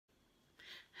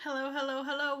Hello, hello,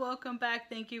 hello. Welcome back.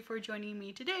 Thank you for joining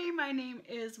me today. My name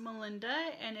is Melinda,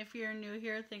 and if you're new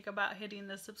here, think about hitting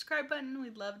the subscribe button.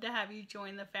 We'd love to have you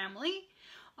join the family.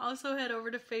 Also, head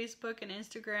over to Facebook and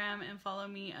Instagram and follow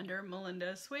me under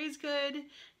Melinda Sways Good.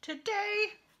 Today,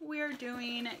 we are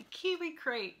doing Kiwi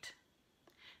Crate.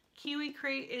 Kiwi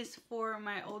Crate is for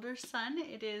my older son.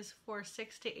 It is for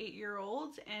 6 to 8 year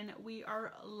olds, and we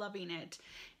are loving it.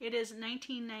 It is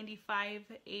 $19.95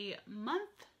 a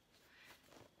month.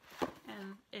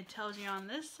 And it tells you on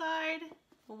this side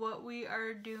what we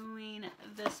are doing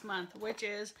this month, which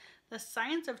is the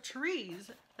science of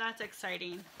trees. That's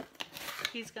exciting.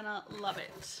 He's gonna love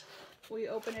it. We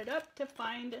open it up to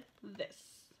find this.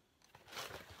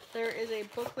 There is a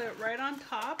booklet right on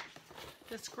top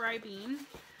describing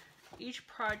each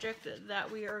project that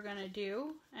we are gonna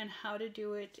do and how to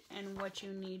do it and what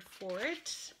you need for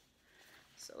it.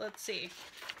 So let's see.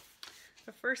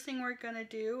 The first thing we're gonna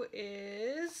do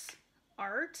is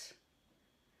art.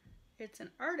 It's an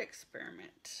art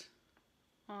experiment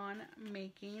on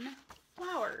making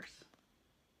flowers.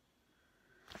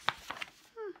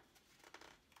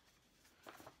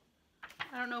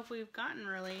 I don't know if we've gotten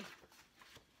really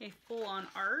a full-on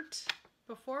art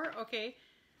before. Okay,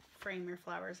 frame your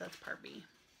flowers, that's part B.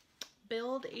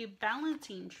 Build a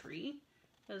balancing tree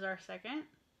is our second.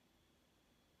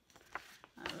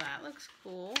 That looks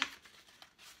cool.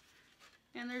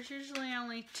 And there's usually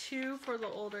only 2 for the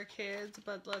older kids,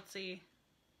 but let's see.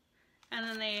 And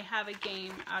then they have a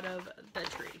game out of the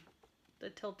tree, the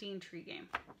tilting tree game.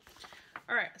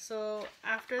 All right, so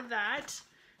after that,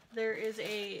 there is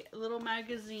a little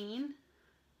magazine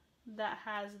that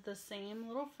has the same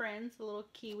little friends, the little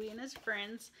Kiwi and his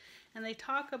friends, and they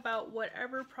talk about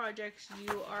whatever projects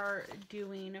you are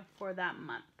doing for that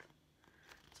month.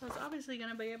 So it's obviously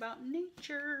gonna be about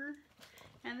nature.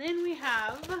 And then we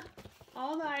have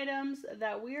all the items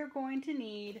that we are going to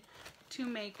need to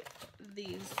make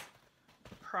these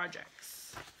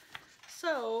projects.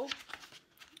 So,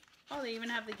 oh, they even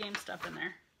have the game stuff in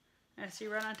there. I see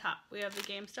right on top. We have the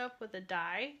game stuff with a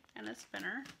die and a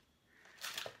spinner.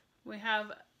 We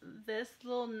have this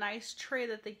little nice tray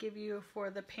that they give you for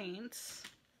the paints.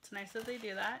 It's nice that they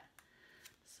do that.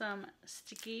 Some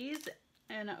stickies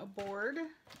and a board.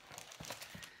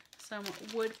 Some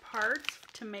wood parts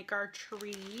to make our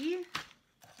tree.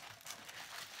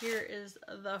 Here is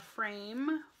the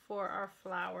frame for our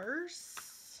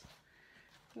flowers.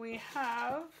 We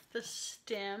have the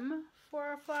stem for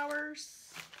our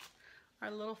flowers, our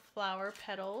little flower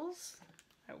petals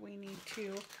that we need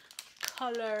to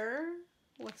color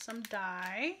with some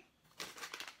dye,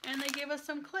 and they give us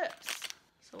some clips.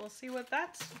 So we'll see what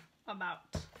that's about.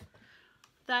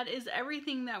 That is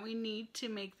everything that we need to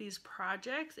make these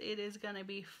projects. It is going to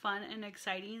be fun and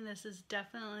exciting. This is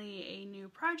definitely a new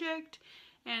project,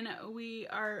 and we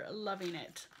are loving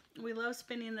it. We love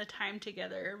spending the time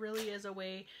together. It really is a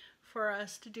way for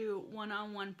us to do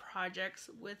one-on-one projects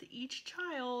with each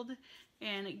child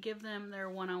and give them their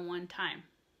one-on-one time.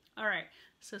 All right,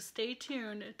 so stay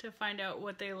tuned to find out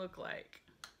what they look like.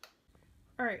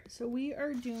 All right, so we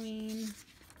are doing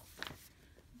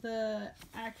the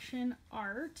action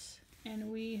art,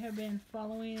 and we have been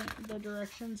following the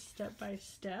directions step by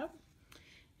step,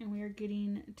 and we are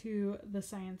getting to the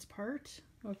science part.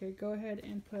 Okay, go ahead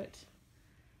and put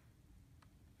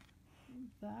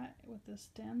that with the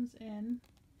stems in.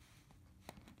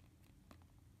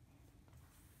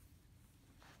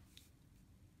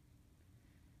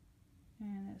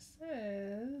 And it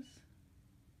says,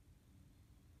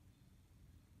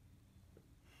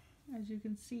 as you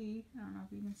can see, I don't know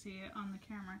if you can see it on the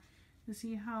camera, you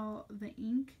see how the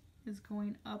ink is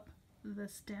going up the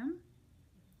stem,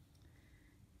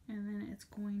 and then it's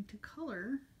going to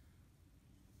color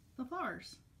the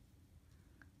flowers.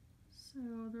 So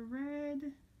the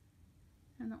red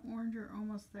and the orange are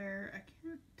almost there. I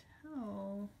can't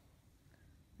tell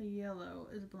the yellow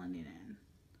is blending in.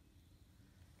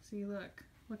 See, look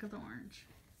at the orange.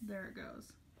 There it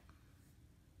goes.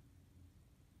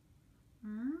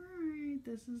 Alright,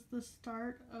 this is the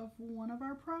start of one of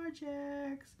our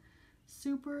projects.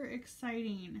 Super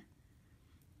exciting.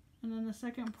 And then the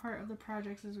second part of the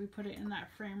projects is we put it in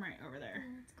that frame right over there.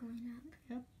 Oh, it's going up.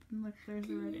 Yep, and look, there's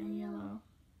the red and yellow.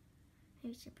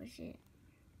 I should push it.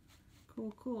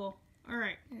 Cool, cool.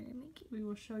 Alright, we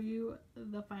will show you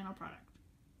the final product.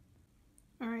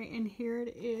 Alright, and here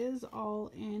it is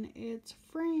all in its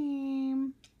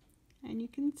frame. And you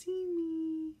can see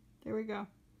me. There we go.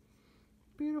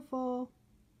 Beautiful.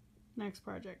 Next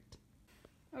project.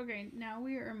 Okay, now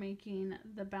we are making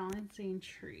the balancing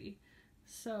tree.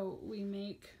 So we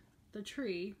make the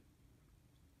tree,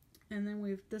 And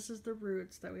then this is the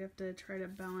roots that we have to try to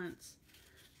balance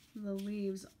the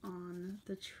leaves on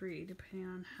the tree depending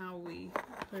on how we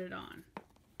put it on.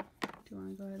 Do you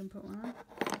want to go ahead and put one on?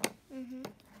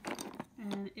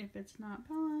 Mm-hmm. And if it's not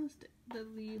balanced, the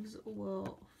leaves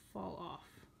will fall off.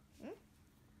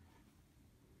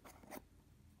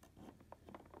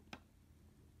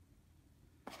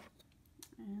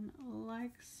 And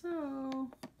like so.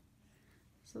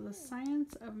 So the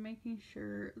science of making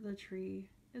sure the tree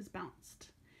is balanced.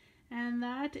 And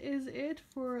that is it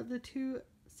for the 2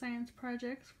 science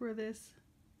projects for this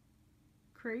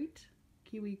crate,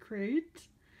 Kiwi Crate.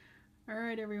 All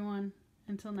right, everyone.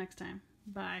 Until next time.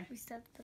 Bye. We stopped the